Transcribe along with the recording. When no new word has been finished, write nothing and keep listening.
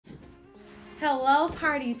Hello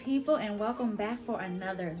party people, and welcome back for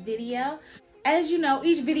another video. As you know,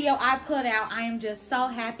 each video I put out, I am just so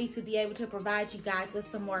happy to be able to provide you guys with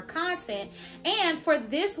some more content. And for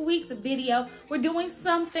this week's video, we're doing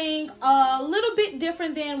something a little bit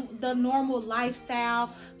different than the normal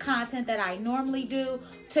lifestyle content that I normally do.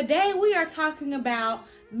 Today we are talking about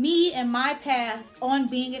me and my path on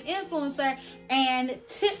being an influencer and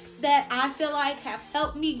tips that I feel like have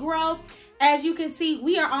helped me grow. As you can see,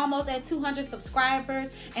 we are almost at 200 subscribers,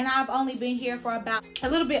 and I've only been here for about a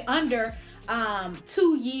little bit under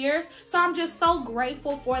 2 years. So I'm just so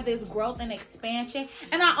grateful for this growth and expansion,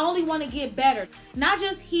 and I only want to get better, not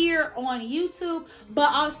just here on YouTube, but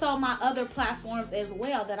also my other platforms as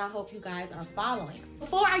well that I hope you guys are following.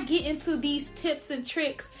 Before I get into these tips and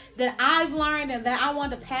tricks that I've learned and that I want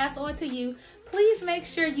to pass on to you, please make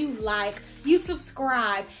sure you like, you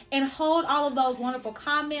subscribe, and hold all of those wonderful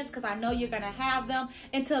comments, because I know you're going to have them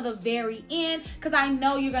until the very end, because I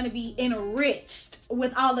know you're going to be enriched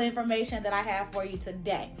with all the information that I have for you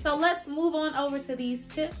today. So let's move on over to these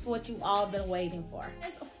tips, what you all been waiting for.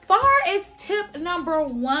 As far as tip number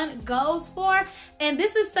 1 goes for, and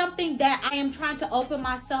this is something that I am trying to open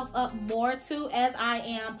myself up more to as I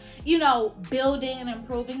am, you know, building and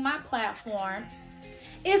improving my platform,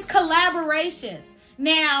 is collaborations.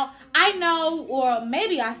 Now, I know, or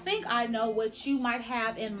maybe I think I know what you might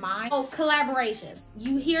have in mind. Oh, collaborations.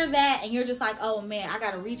 You hear that and you're just like, oh man, I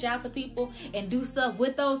gotta reach out to people and do stuff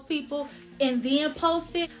with those people and then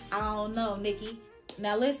post it. I don't know, Nikki.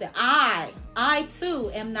 Now listen, I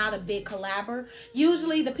too am not a big collaborator.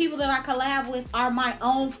 Usually the people that I collab with are my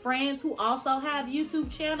own friends who also have YouTube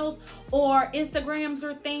channels or Instagrams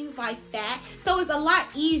or things like that. So it's a lot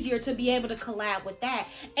easier to be able to collab with that.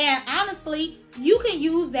 And honestly, you can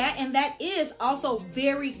use that, and that is also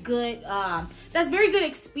very good. That's very good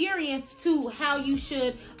experience to how you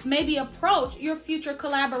should maybe approach your future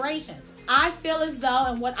collaborations. I feel as though,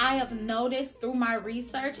 and what I have noticed through my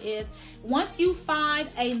research is, once you find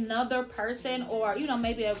another person or, you know,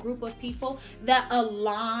 maybe a group of people that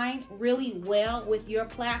align really well with your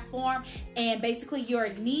platform and basically your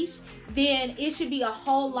niche, then it should be a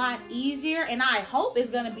whole lot easier, and I hope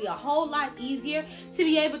it's going to be a whole lot easier to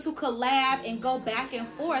be able to collab and go back and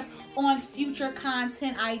forth on future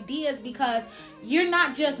content ideas, because you're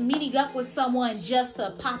not just meeting up with someone just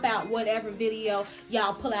to pop out whatever video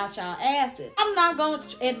y'all pull out y'all asses. I'm not going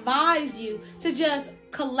to advise you to just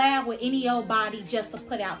collab with any old body just to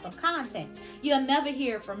put out some content. You'll never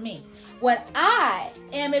hear from me. What I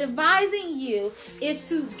am advising you is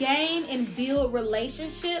to gain and build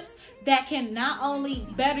relationships that can not only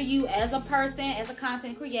better you as a person, as a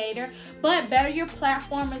content creator, but better your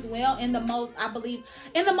platform as well in the most, I believe,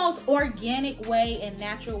 in the most organic way and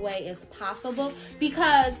natural way as possible,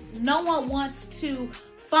 because no one wants to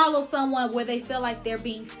follow someone where they feel like they're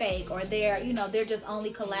being fake, or they're, you know, they're just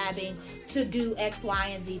only collabing to do X, Y,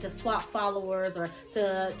 and Z, to swap followers or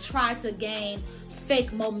to try to gain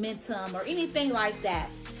fake momentum or anything like that.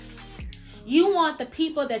 You want the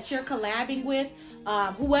people that you're collabing with,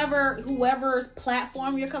 whoever's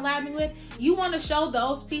platform you're collabing with, you want to show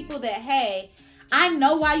those people that, hey, I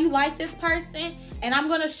know why you like this person, and I'm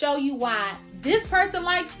going to show you why this person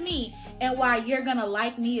likes me and why you're gonna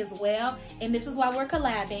like me as well. And this is why we're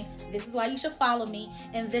collabing. This is why you should follow me.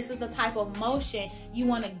 And this is the type of motion you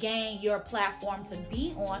want to gain your platform to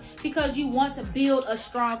be on, because you want to build a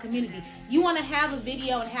strong community. You want to have a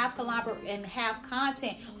video and have have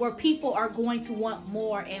content where people are going to want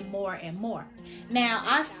more and more and more. Now,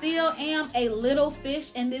 I still am a little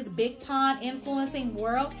fish in this big pond influencing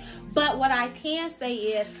world, but what I can say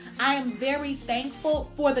is I am very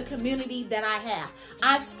thankful for the community that I have.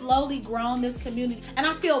 I've slowly grown this community, and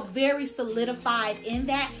I feel very solidified in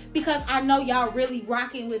that, because I know y'all really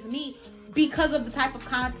rocking with me because of the type of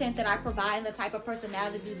content that I provide and the type of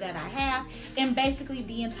personality that I have, and basically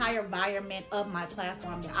the entire environment of my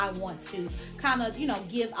platform that I want to kind of, you know,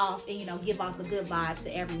 give off and, you know, give off the good vibes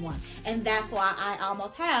to everyone. And that's why I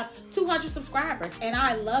almost have 200 subscribers, and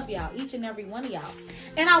I love y'all, each and every one of y'all.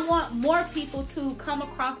 And I want more people to come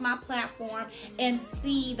across my platform and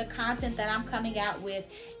see the content that I'm coming out with,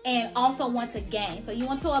 and also want to gain. So you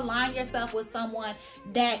want to align yourself with someone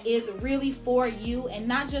that is really for you, and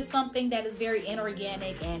not just something that is very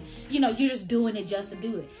inorganic and, you know, you're just doing it just to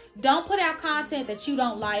do it. Don't put out content that you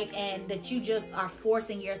don't like and that you just are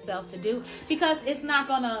forcing yourself to do, because it's not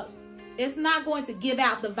going to give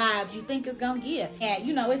out the vibes you think it's gonna give. And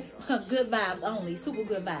you know, it's good vibes only, super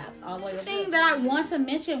good vibes all the way. The thing that I want to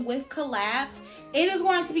mention with collabs, it is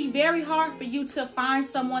going to be very hard for you to find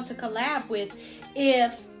someone to collab with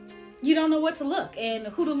if you don't know what to look and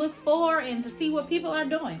who to look for and to see what people are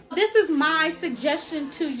doing. This is my suggestion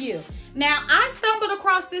to you. Now, I stumbled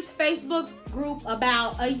across this Facebook group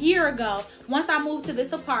about a year ago once I moved to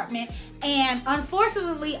this apartment, and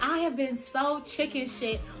unfortunately, I have been so chicken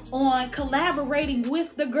shit on collaborating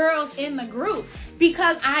with the girls in the group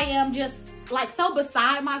because I am just like so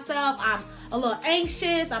beside myself. I'm a little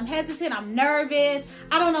anxious, I'm hesitant, I'm nervous,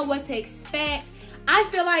 I don't know what to expect. I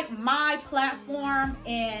feel like my platform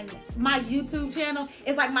and my YouTube channel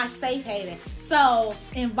is like my safe haven. So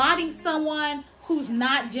inviting someone who's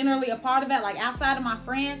not generally a part of it, like outside of my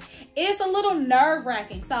friends, it's a little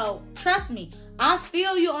nerve-wracking. So trust me, I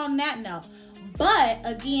feel you on that note. But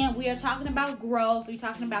again, we are talking about growth. We're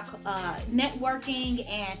talking about networking,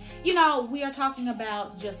 and you know, we are talking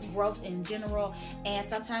about just growth in general. And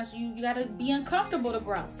sometimes you gotta be uncomfortable to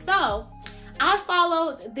grow. So I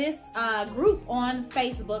followed this group on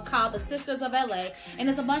Facebook called the Sisters of LA, and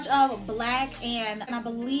it's a bunch of Black and I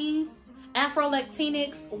believe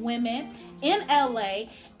Afro-Latinx women in LA,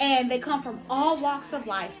 and they come from all walks of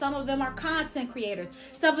life. Some of them are content creators.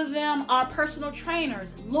 Some of them are personal trainers,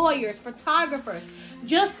 lawyers, photographers,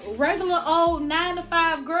 just regular old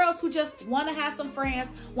 9-to-5 girls who just want to have some friends,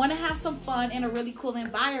 want to have some fun in a really cool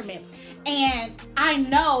environment. And I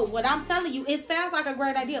know what I'm telling you, it sounds like a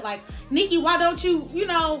great idea. Like, Nikki, why don't you,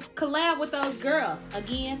 collab with those girls?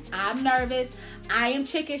 Again, I'm nervous. I am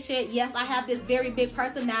chicken shit. Yes, I have this very big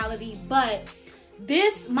personality, but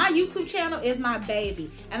my YouTube channel is my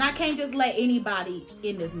baby, and I can't just let anybody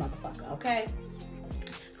in this motherfucker, okay?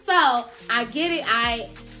 So I get it. I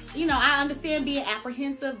understand being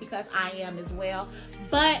apprehensive because I am as well.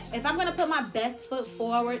 But if I'm gonna put my best foot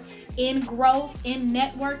forward in growth, in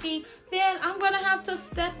networking, then I'm gonna have to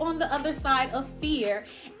step on the other side of fear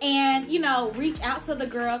and, reach out to the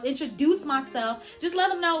girls, introduce myself, just let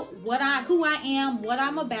them know who I am, what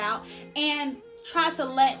I'm about, and try to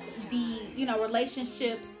let the,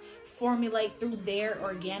 relationships formulate through there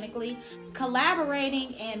organically.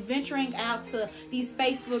 Collaborating and venturing out to these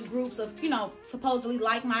Facebook groups of, supposedly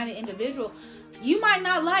like-minded individuals, you might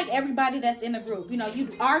not like everybody that's in the group. You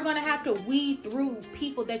are going to have to weed through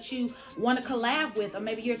people that you want to collab with, or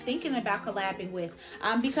maybe you're thinking about collabing with,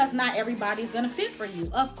 because not everybody's going to fit for you,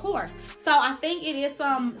 of course. So I think it is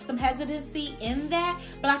some hesitancy in that,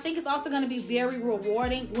 but I think it's also going to be very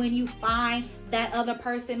rewarding when you find that other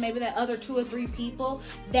person, maybe that other 2 or 3 people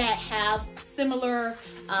that have similar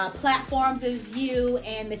platforms as you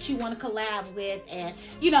and that you want to collab with and,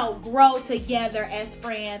 grow together as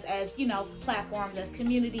friends, as, platforms, as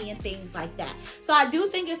community and things like that. So I do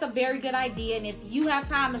think it's a very good idea. And if you have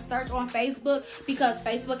time to search on Facebook, because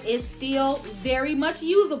Facebook is still very much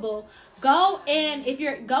usable, go and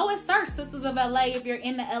search Sisters of LA if you're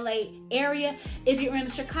in the LA area, if you're in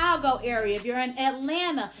the Chicago area, if you're in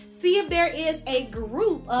Atlanta. See if there is a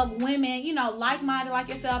group of women, like-minded like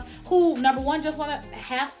yourself, who, number one, just want to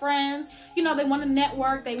have friends. They want to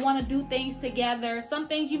network, they want to do things together. Some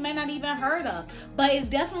things you may not even heard of, but it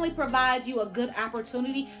definitely provides you a good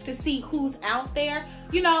opportunity to see who's out there.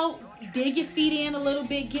 Dig your feet in a little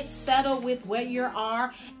bit, get settled with where you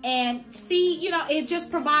are, and see, it just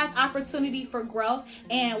provides opportunity for growth.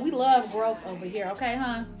 And we love growth over here, okay,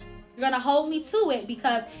 huh? You're gonna hold me to it,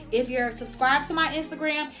 because if you're subscribed to my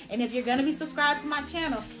Instagram and if you're gonna be subscribed to my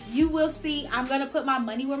channel, you will see I'm gonna put my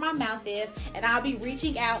money where my mouth is, and I'll be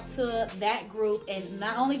reaching out to that group and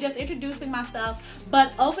not only just introducing myself,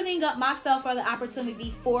 but opening up myself for the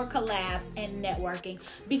opportunity for collabs and networking,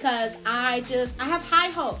 because I have high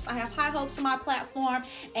hopes. I have high hopes for my platform,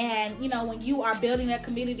 and when you are building a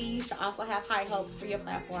community, you should also have high hopes for your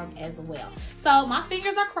platform as well. So my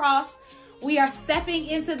fingers are crossed. We are stepping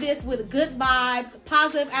into this with good vibes,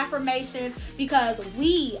 positive affirmations, because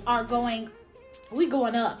we going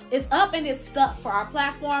up. It's up and it's stuck for our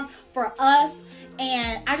platform, for us.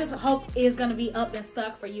 And I just hope it's going to be up and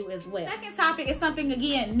stuck for you as well. Second topic is something,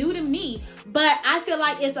 again, new to me, but I feel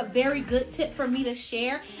like it's a very good tip for me to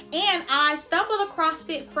share. And I stumbled across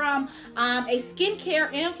it from a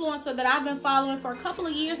skincare influencer that I've been following for a couple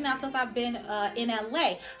of years now, since I've been in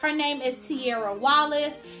LA. Her name is Tiara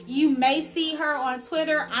Wallace. You may see her on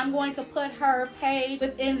Twitter. I'm going to put her page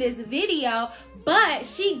within this video. But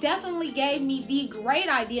she definitely gave me the great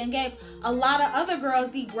idea, and gave a lot of other girls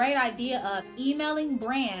the great idea of emailing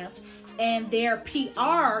brands and their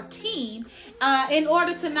PR team in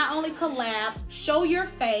order to not only collab, show your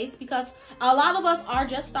face, because a lot of us are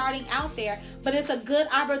just starting out there, but it's a good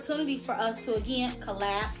opportunity for us to, again,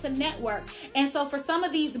 collab, to network. And so for some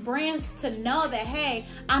of these brands to know that, hey,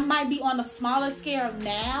 I might be on a smaller scale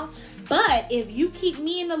now, But if you keep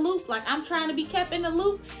me in the loop, like I'm trying to be kept in the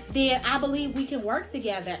loop, then I believe we can work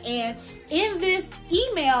together. And in this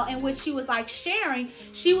email in which she was like sharing,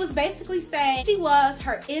 she was basically saying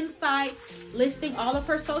her insights, listing all of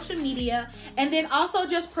her social media, and then also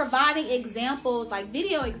just providing examples, like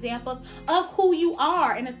video examples of who you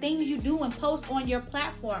are and the things you do and post on your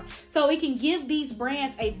platform. So it can give these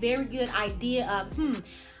brands a very good idea of,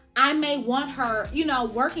 I may want her, you know,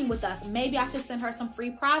 working with us. Maybe I should send her some free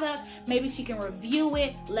product. Maybe she can review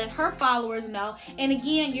it, let her followers know. And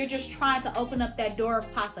again, you're just trying to open up that door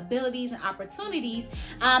of possibilities and opportunities.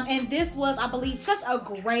 And this was, I believe, just a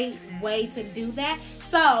great way to do that.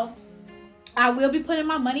 So I will be putting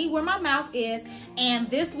my money where my mouth is, and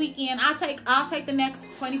this weekend I'll take the next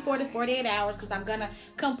 24 to 48 hours because I'm gonna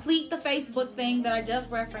complete the Facebook thing that I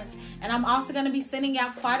just referenced, and I'm also gonna be sending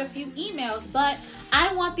out quite a few emails. But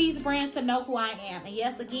I want these brands to know who I am, and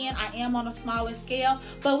yes, again, I am on a smaller scale,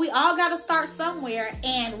 but we all got to start somewhere,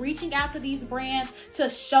 and reaching out to these brands to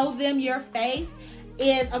show them your face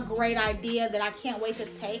is a great idea that I can't wait to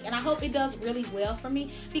take, and I hope it does really well for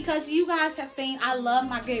me, because you guys have seen I love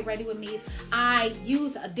my Get Ready With Me. I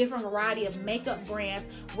use a different variety of makeup brands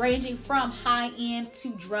ranging from high-end to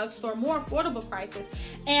drugstore, more affordable prices.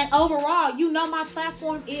 And overall, you know, my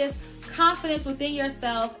platform is confidence within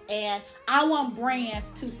yourself, and I want brands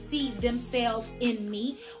to see themselves in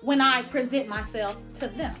me when I present myself to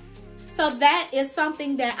them. So that is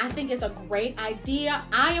something that I think is a great idea.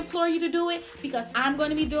 I implore you to do it because I'm going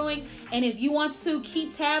to be doing. And if you want to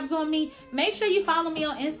keep tabs on me, make sure you follow me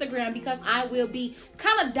on Instagram, because I will be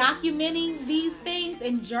kind of documenting these things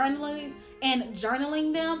and journaling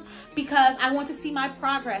them, because I want to see my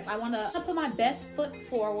progress. I want to put my best foot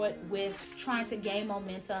forward with trying to gain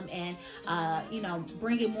momentum and, you know,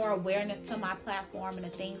 bringing more awareness to my platform and the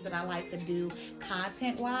things that I like to do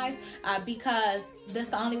content-wise, because that's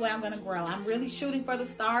the only way I'm going to grow. I'm really shooting for the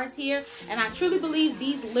stars here, and I truly believe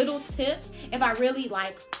these little tips, if I really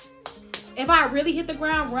hit the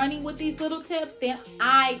ground running with these little tips, then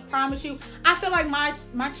I promise you, I feel like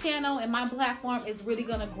my channel and my platform is really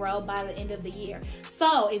going to grow by the end of the year.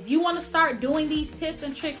 So if you want to start doing these tips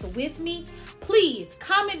and tricks with me, please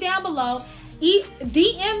comment down below.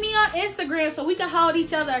 DM me on Instagram so we can hold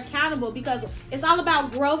each other accountable, because it's all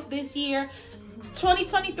about growth this year.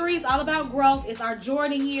 2023 is all about growth. It's our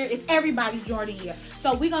Jordan year. It's everybody's Jordan year.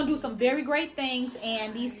 So we're going to do some very great things,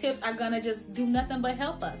 and these tips are going to just do nothing but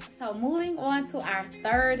help us. So moving on to our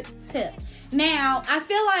third tip. Now, I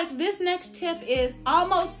feel like this next tip is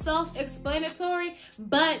almost self-explanatory,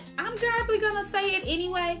 but I'm probably going to say it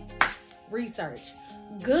anyway. Research.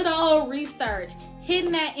 Good old research.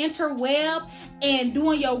 Hitting that interweb and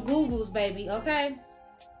doing your Googles, baby, okay?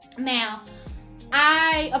 Now,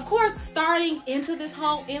 of course, starting into this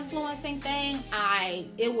whole influencing thing,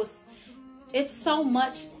 it's so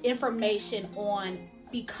much information on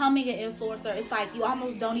becoming an influencer. It's like you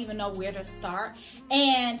almost don't even know where to start.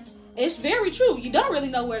 And it's very true. You don't really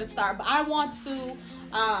know where to start. But I want to,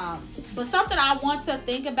 but something I want to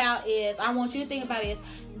think about is, I want you to think about is,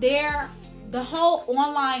 the whole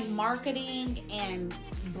online marketing and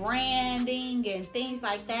branding and things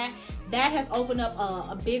like that, that has opened up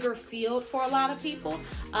a bigger field for a lot of people.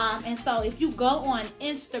 And so if you go on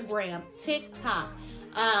Instagram, TikTok,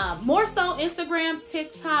 more so Instagram,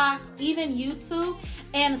 TikTok, even YouTube,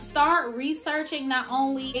 and start researching not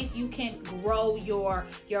only ways you can grow your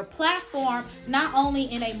platform, not only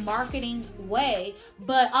in a marketing way,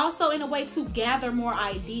 but also in a way to gather more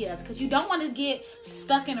ideas, because you don't want to get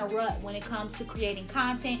stuck in a rut when it comes to creating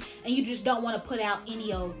content, and you just don't want to put out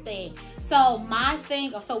any old thing. So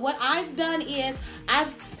what I've done is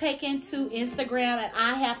I've taken to Instagram, and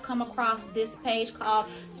I have come across this page called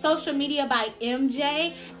Social Media by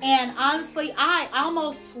MJ, and honestly, I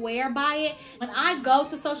almost swear by it. When I go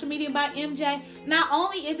to Social Media by MJ, not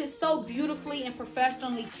only is it so beautifully and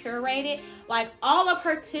professionally curated, like all of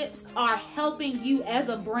her tips are helping you as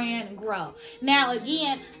a brand grow. Now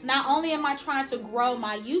again, not only am I trying to grow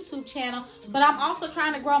my YouTube channel, but I'm also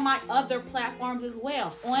trying to grow my other platforms as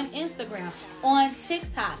well, on Instagram, on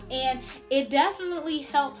TikTok, and it definitely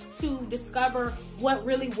helps to discover what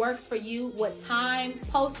really works for you, what time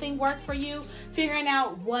posting work for you, figuring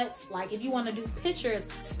out what's, like, if you want to do pictures,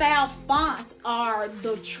 style fonts are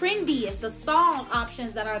the trendiest, the song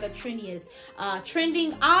options that are the trendiest,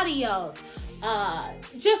 trending audios,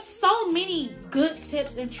 just so many good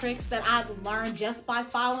tips and tricks that I've learned just by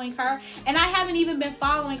following her. And I haven't even been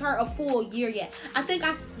following her a full year yet. I think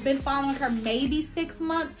I've been following her maybe 6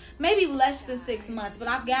 months, maybe less than 6 months, but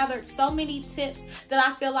I've gathered so many tips that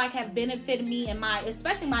I feel like have benefited me in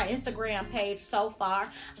especially my Instagram page so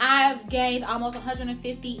far. I've gained almost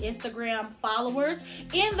 150 Instagram followers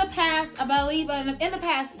in the past, I believe, in the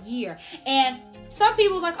past year. And some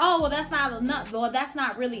people are like, oh, well, that's not enough. Well, that's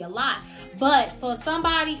not really a lot. But for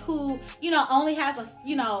somebody who, only has a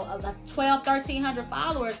 1,200-1,300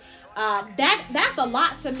 followers, that's a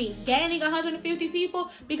lot to me, gaining 150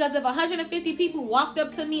 people. Because if 150 people walked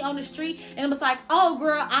up to me on the street and it was like, oh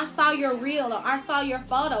girl, I saw your reel, or I saw your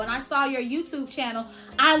photo, and I saw your YouTube channel,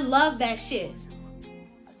 I love that shit.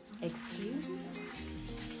 Excuse me?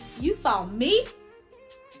 You saw me?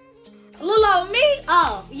 Little old me?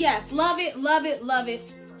 Oh yes, love it, love it, love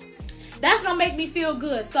it. That's gonna make me feel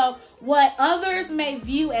good. So what others may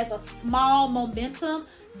view as a small momentum,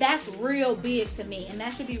 that's real big to me, and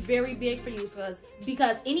that should be very big for you,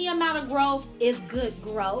 because any amount of growth is good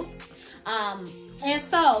growth. And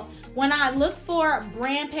so when I look for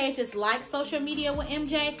brand pages like Social Media with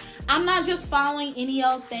MJ, I'm not just following any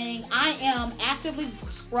old thing. I am actively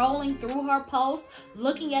scrolling through her posts,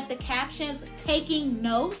 looking at the captions, taking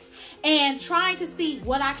notes, and trying to see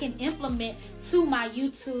what I can implement to my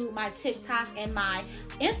YouTube, my TikTok, and my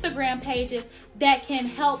Instagram pages that can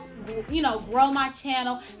help, grow my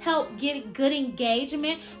channel, help get good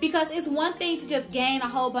engagement. Because it's one thing to just gain a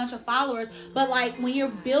whole bunch of followers, but like when you're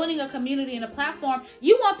building a community and a platform,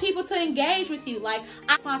 you want people to engage with you. Like,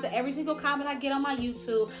 I respond to every single comment I get on my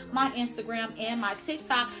YouTube, my Instagram, and my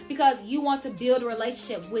TikTok, because you want to build a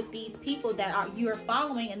relationship with these people that you're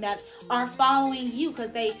following and that are following you,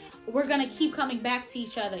 because we're gonna keep coming back to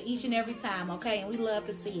each other each and every time, okay? And we love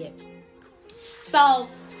to see it. So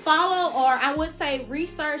follow, or I would say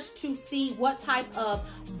research, to see what type of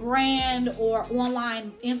brand or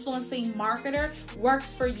online influencing marketer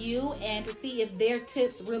works for you, and to see if their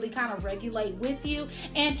tips really kind of regulate with you,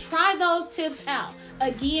 and try those tips out.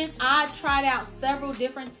 Again, I've tried out several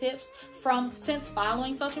different tips since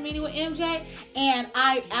following Social Media with MJ, and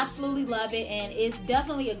I absolutely love it. And it's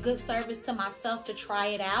definitely a good service to myself to try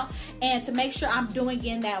it out and to make sure I'm doing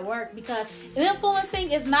in that work, because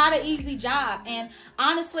influencing is not an easy job. And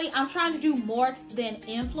honestly, I'm trying to do more than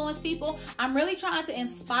influence people. I'm really trying to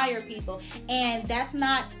inspire people, and that's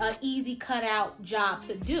not an easy cutout job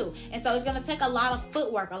to do. And so it's going to take a lot of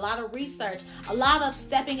footwork, a lot of research, a lot of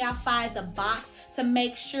stepping outside the box to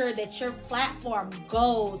make sure that your platform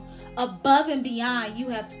goes above and beyond you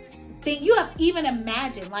have even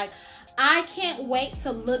imagined. Like, I can't wait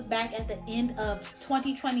to look back at the end of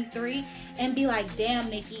 2023 and be like, damn,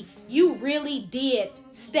 Nikki, you really did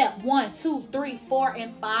step 1, 2, 3, 4,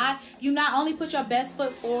 and 5. You not only put your best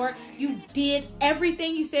foot forward, you did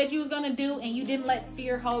everything you said you was going to do, and you didn't let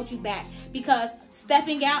fear hold you back. Because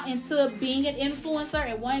stepping out into being an influencer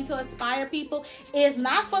and wanting to inspire people is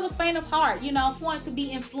not for the faint of heart. I want to be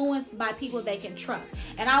influenced by people they can trust.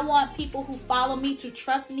 And I want people who follow me to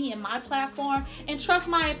trust me and my platform and trust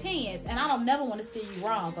my opinions. And I don't never want to steer you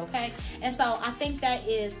wrong, okay? And so I think that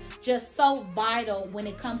is just so vital when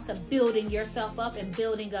it comes to building yourself up and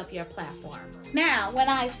building up your platform. Now, when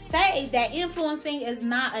I say that influencing is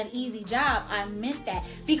not an easy job, I meant that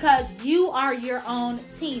because you are your own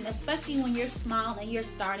team, especially when you're small and you're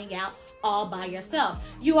starting out all by yourself.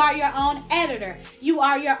 You are your own editor. You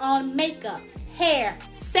are your own makeup, hair,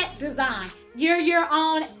 set design. You're your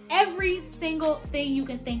own every single thing you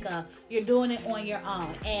can think of. You're doing it on your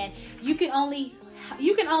own, and you can only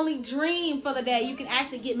dream for the day you can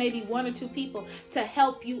actually get maybe 1 or 2 people to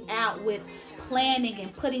help you out with planning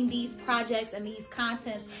and putting these projects and these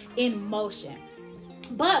contents in motion.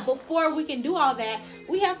 But before we can do all that,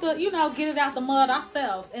 we have to, get it out the mud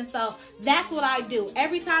ourselves. And so that's what I do.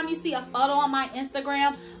 Every time you see a photo on my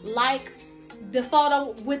Instagram, like the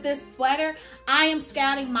photo with this sweater, I am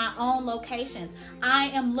scouting my own locations. I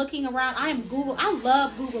am looking around. I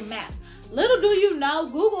love Google Maps. Little do you know,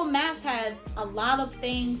 Google Maps has a lot of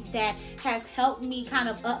things that has helped me kind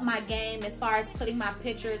of up my game as far as putting my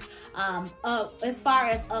pictures up, as far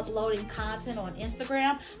as uploading content on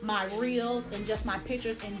Instagram, my reels, and just my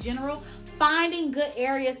pictures in general. Finding good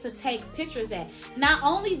areas to take pictures at. Not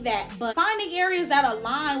only that, but finding areas that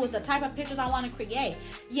align with the type of pictures I want to create.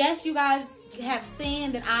 Yes, you guys have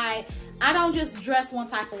seen that I don't just dress one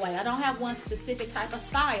type of way. I don't have one specific type of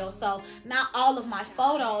style. So not all of my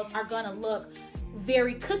photos are gonna look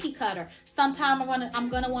very cookie cutter. Sometimes I'm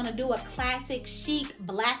gonna want to do a classic chic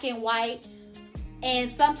black and white,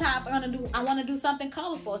 and sometimes I want to do something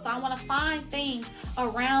colorful. So I want to find things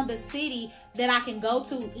around the city that I can go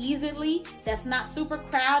to easily, that's not super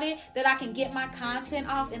crowded, that I can get my content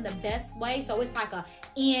off in the best way. So it's like a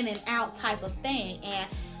in and out type of thing. And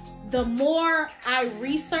the more I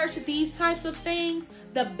research these types of things,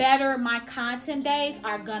 the better my content days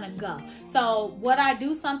are gonna go. So what I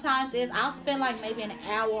do sometimes is I'll spend like maybe an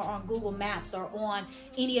hour on Google Maps or on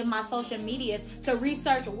any of my social medias to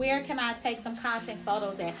research where can I take some content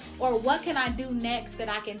photos at, or what can I do next that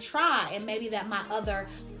I can try and maybe that my other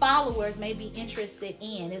followers may be interested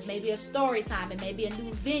in. It's maybe a story time, it may be a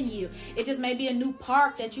new venue, it just may be a new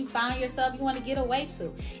park that you find yourself you want to get away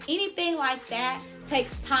to. Anything like that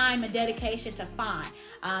takes time and dedication to find.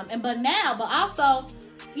 But also,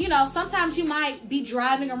 you know, sometimes you might be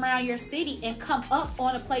driving around your city and come up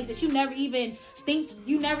on a place that you never even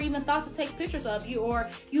thought to take pictures of, or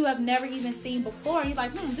you have never even seen before. And you're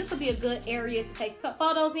like, this will be a good area to take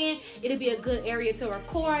photos in. It'll be a good area to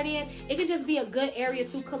record in. It could just be a good area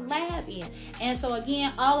to collab in. And so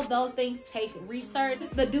again, all of those things take research,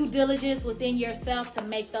 the due diligence within yourself to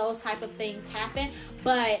make those type of things happen.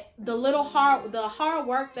 But the hard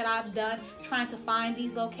work that I've done trying to find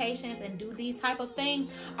these locations and do these type of things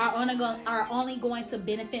are only going to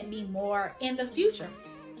benefit me more in the future.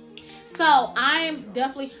 So I'm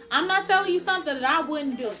not telling you something that I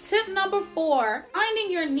wouldn't do. Tip number 4,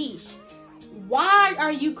 finding your niche. Why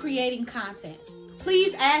are you creating content?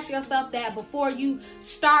 Please ask yourself that before you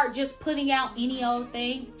start just putting out any old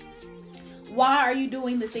thing. Why are you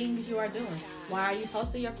doing the things you are doing? Why are you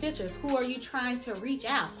posting your pictures? Who are you trying to reach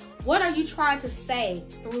out? What are you trying to say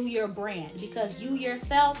through your brand? Because you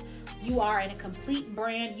yourself, you are in a complete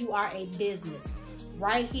brand. You are a business.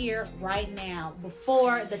 Right here, right now,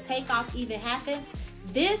 before the takeoff even happens,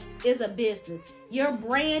 this is a business. Your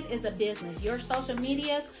brand is a business. Your social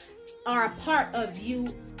medias are a part of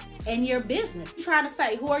you and your business. You're trying to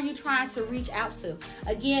say, who are you trying to reach out to?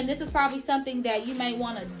 Again, this is probably something that you may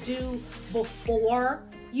want to do before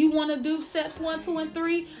you want to do steps 1, 2, and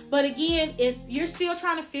 3. But again, if you're still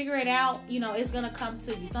trying to figure it out, you know, it's going to come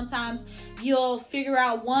to you. Sometimes you'll figure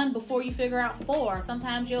out 1 before you figure out 4.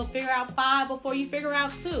 Sometimes you'll figure out 5 before you figure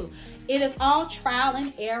out 2. It is all trial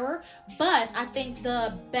and error. But I think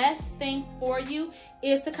the best thing for you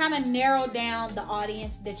is to kind of narrow down the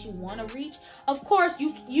audience that you want to reach. Of course,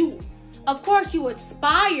 you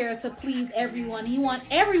aspire to please everyone. You want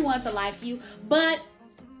everyone to like you, but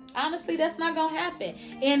honestly, that's not gonna happen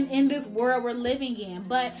in this world we're living in.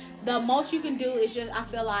 But the most you can do is just, I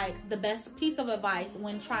feel like the best piece of advice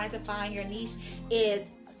when trying to find your niche is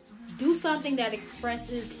do something that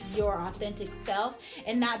expresses your authentic self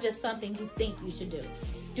and not just something you think you should do.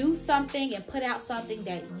 Do something and put out something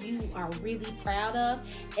that you are really proud of.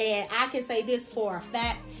 And I can say this for a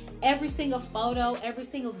fact, every single photo, every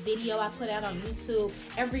single video I put out on YouTube,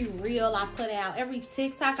 every reel I put out, every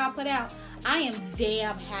TikTok I put out, I am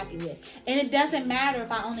damn happy with. And it doesn't matter if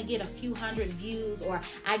I only get a few hundred views or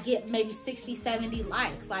I get maybe 60, 70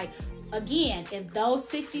 likes. Like, again, if those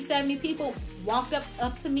 60, 70 people walked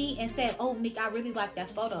up to me and said, oh, Nick, I really like that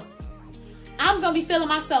photo, I'm going to be feeling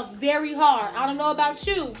myself very hard. I don't know about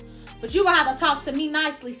you, but you're going to have to talk to me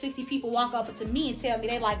nicely. 60 people walk up to me and tell me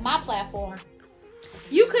they like my platform.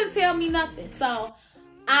 You couldn't tell me nothing. So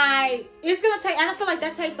it's going to take, and I feel like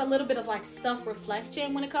that takes a little bit of like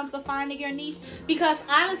self-reflection when it comes to finding your niche. Because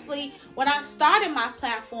honestly, when I started my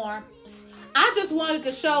platform, I just wanted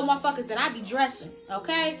to show motherfuckers that I be dressing,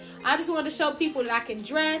 okay? I just wanted to show people that I can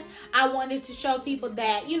dress. I wanted to show people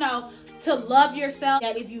that, you know, to love yourself,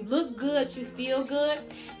 that if you look good, you feel good.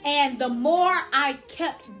 And the more I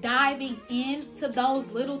kept diving into those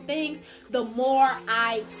little things, the more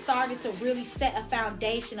I started to really set a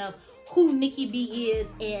foundation of who Nikki B is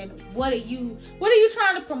and what are you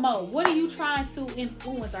trying to promote? What are you trying to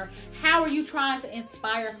influence, or how are you trying to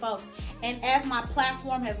inspire folks? And as my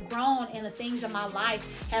platform has grown and the things in my life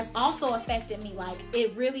has also affected me, like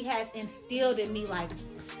it really has instilled in me like,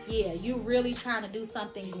 yeah, you really trying to do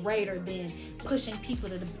something greater than pushing people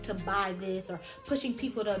to buy this, or pushing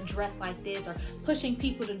people to dress like this, or pushing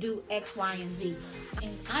people to do X, Y, and Z.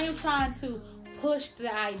 And I am trying to push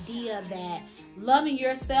the idea that loving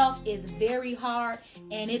yourself is very hard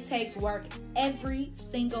and it takes work every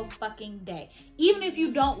single fucking day. Even if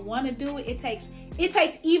you don't want to do it, it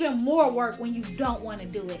takes even more work when you don't want to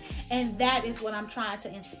do it. And that is what I'm trying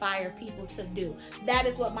to inspire people to do. That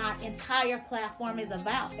is what my entire platform is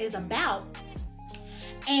about.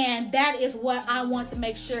 And that is what I want to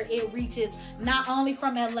make sure it reaches, not only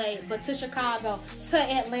from LA, but to Chicago, to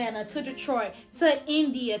Atlanta, to Detroit, to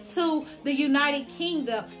India, to the United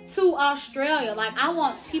Kingdom, to Australia. Like, I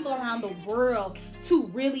want people around the world to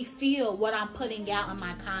really feel what I'm putting out in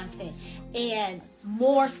my content. And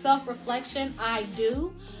more self-reflection I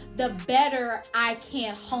do, the better I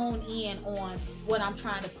can hone in on what I'm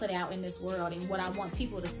trying to put out in this world and what I want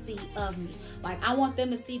people to see of me. Like, I want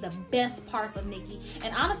them to see the best parts of Nikki,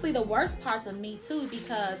 and honestly the worst parts of me too,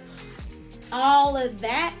 because all of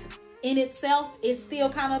that in itself is still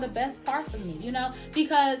kind of the best parts of me, you know,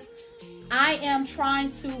 because I am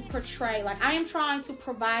trying to portray, like, I am trying to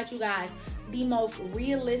provide you guys the most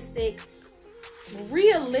realistic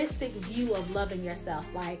view of loving yourself.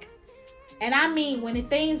 Like, and I mean, when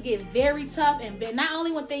things get very tough, and not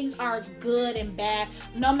only when things are good and bad,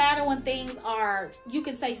 no matter when things are, you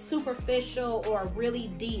can say, superficial or really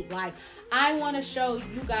deep. Like, I want to show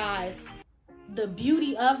you guys the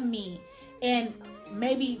beauty of me, and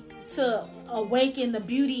maybe to awaken the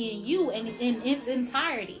beauty in you in its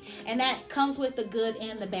entirety. And that comes with the good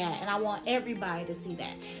and the bad. And I want everybody to see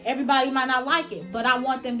that. Everybody might not like it, but I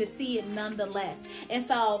want them to see it nonetheless. And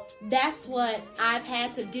so that's what I've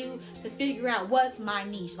had to do to figure out what's my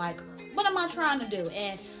niche. Like, what am I trying to do?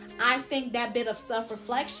 And I think that bit of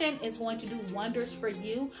self-reflection is going to do wonders for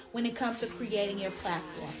you when it comes to creating your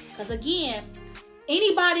platform. Because again,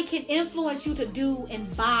 anybody can influence you to do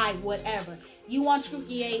and buy whatever. You want to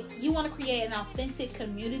create an authentic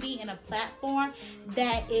community and a platform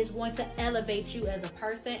that is going to elevate you as a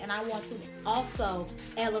person, and I want to also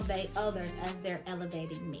elevate others as they're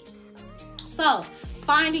elevating me. So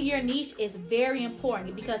finding your niche is very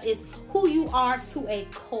important because it's who you are to a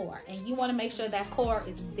core, and you want to make sure that core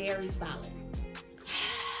is very solid.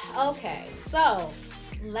 Okay, so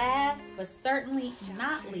last but certainly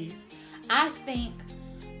not least, I think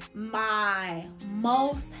my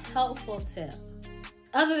most helpful tip,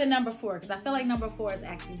 other than number 4, because I feel like number 4 is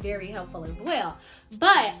actually very helpful as well,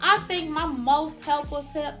 but I think my most helpful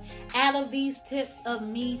tip out of these tips of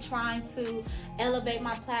me trying to elevate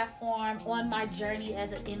my platform on my journey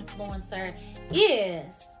as an influencer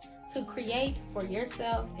is to create for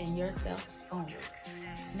yourself and yourself only.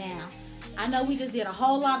 Now, I know we just did a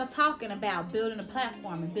whole lot of talking about building a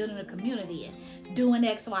platform and building a community and doing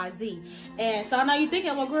X, Y, Z. And so I know you're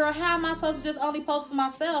thinking, well, girl, how am I supposed to just only post for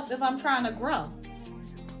myself if I'm trying to grow?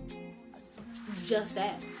 Just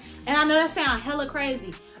that. And I know that sounds hella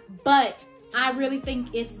crazy, but I really think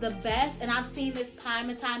it's the best. And I've seen this time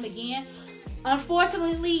and time again.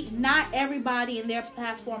 Unfortunately, not everybody in their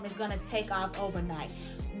platform is going to take off overnight.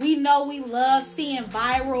 We know we love seeing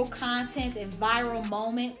viral content and viral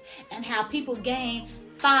moments and how people gain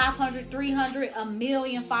 500, 300, a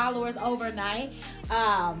million followers overnight.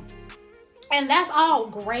 And that's all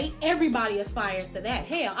great. Everybody aspires to that.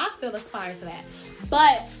 Hell, I still aspire to that.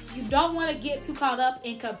 But you don't want to get too caught up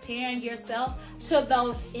in comparing yourself to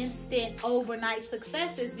those instant overnight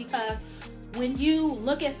successes, because when you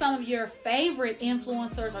look at some of your favorite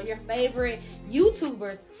influencers or your favorite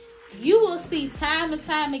YouTubers, you will see time and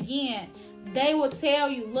time again, they will tell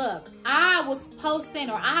you, look, I was posting,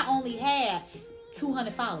 or I only had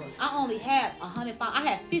 200 followers. I only had 100 followers. I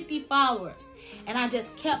had 50 followers. And I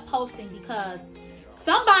just kept posting because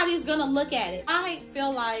somebody's going to look at it. I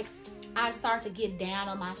feel like I start to get down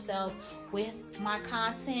on myself with my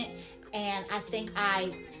content. And I think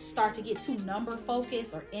I start to get too number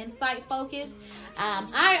focused or insight focused.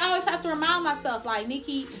 I always have to remind myself, like,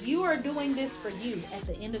 Nikki, you are doing this for you at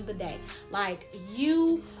the end of the day. Like,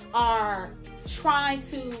 you are trying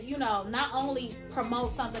to, you know, not only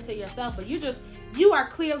promote something to yourself, but you are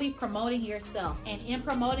clearly promoting yourself. And in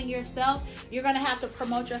promoting yourself, you're going to have to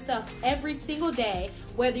promote yourself every single day,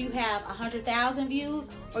 whether you have 100,000 views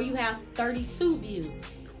or you have 32 views.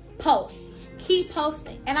 Post. Keep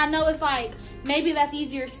posting. And I know it's like, maybe that's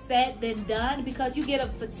easier said than done, because you get a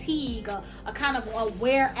fatigue, a kind of a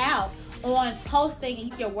wear out on posting,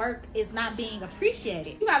 and your work is not being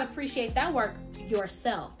appreciated. You got to appreciate that work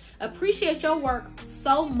yourself. Appreciate your work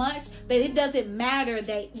so much that it doesn't matter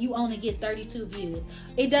that you only get 32 views.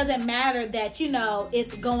 It doesn't matter that, you know,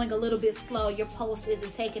 it's going a little bit slow. Your post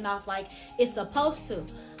isn't taking off like it's supposed to.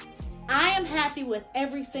 I am happy with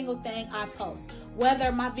every single thing I post,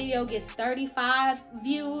 whether my video gets 35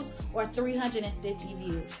 views or 350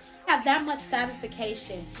 views. I have that much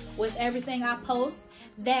satisfaction with everything I post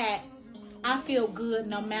that I feel good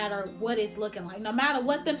no matter what it's looking like. No matter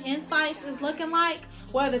what them insights is looking like,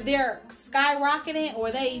 whether they're skyrocketing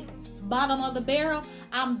or they bottom of the barrel,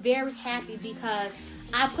 I'm very happy because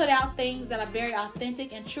I put out things that are very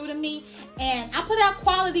authentic and true to me, and I put out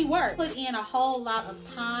quality work. Put in a whole lot of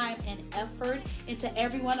time and effort into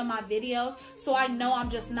every one of my videos, so I know I'm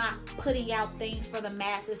just not putting out things for the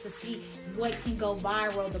masses to see what can go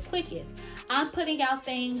viral the quickest. I'm putting out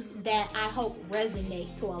things that I hope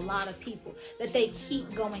resonate to a lot of people, that they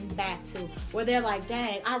keep going back to, where they're like,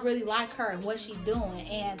 dang, I really like her and what she's doing.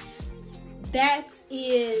 And that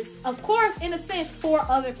is, of course, in a sense, for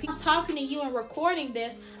other people. I'm talking to you and recording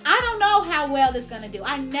this. I don't know how well it's going to do.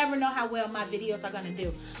 I never know how well my videos are going to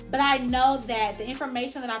do. But I know that the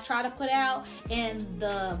information that I try to put out and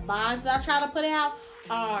the vibes that I try to put out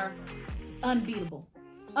are unbeatable.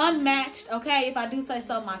 Unmatched, okay, if I do say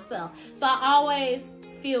so myself. So I always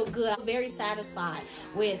feel good. I'm very satisfied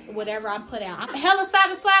with whatever I put out. I'm hella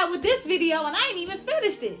satisfied with this video and I ain't even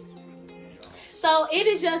finished it. So it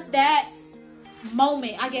is just that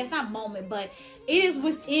moment, I guess not moment, but it is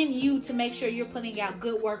within you to make sure you're putting out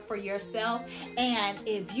good work for yourself. And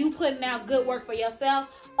if you putting out good work for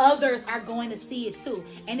yourself, others are going to see it too,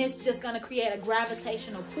 and it's just going to create a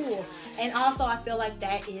gravitational pull. And also I feel like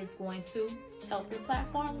that is going to help your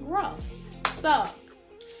platform grow. So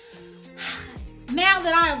now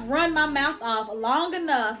that I've run my mouth off long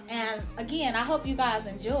enough, and again, I hope you guys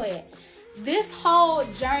enjoy it. This whole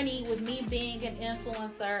journey with me being an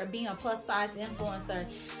influencer, being a plus size influencer,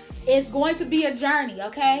 is going to be a journey,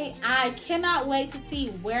 okay? I cannot wait to see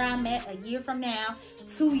where I'm at a year from now,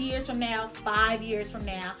 2 years from now, 5 years from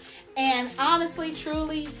now. And honestly,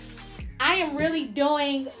 truly, I am really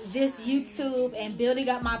doing this YouTube and building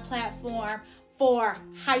up my platform for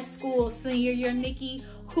high school senior year Nikki,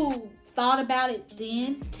 who thought about it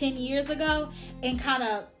then 10 years ago and kind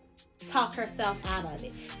of talk herself out of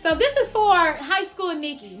it. So this is for high school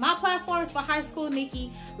Nikki. My platform is for high school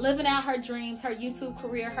Nikki, living out her dreams, her YouTube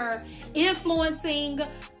career, her influencing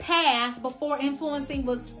path before influencing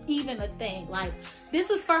was even a thing. Like, this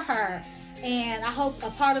is for her, and I hope a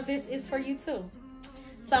part of this is for you too.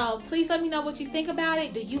 So please let me know what you think about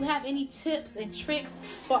it. Do you have any tips and tricks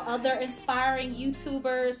for other inspiring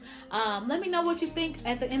YouTubers? Let me know what you think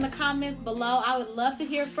in the comments below. I would love to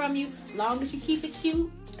hear from you, as long as you keep it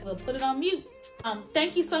cute. We'll put it on mute.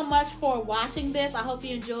 Thank you so much for watching this. I hope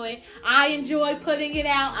you enjoyed. I enjoyed putting it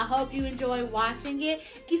out. I hope you enjoy watching it.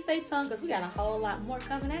 You stay tuned because we got a whole lot more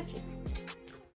coming at you.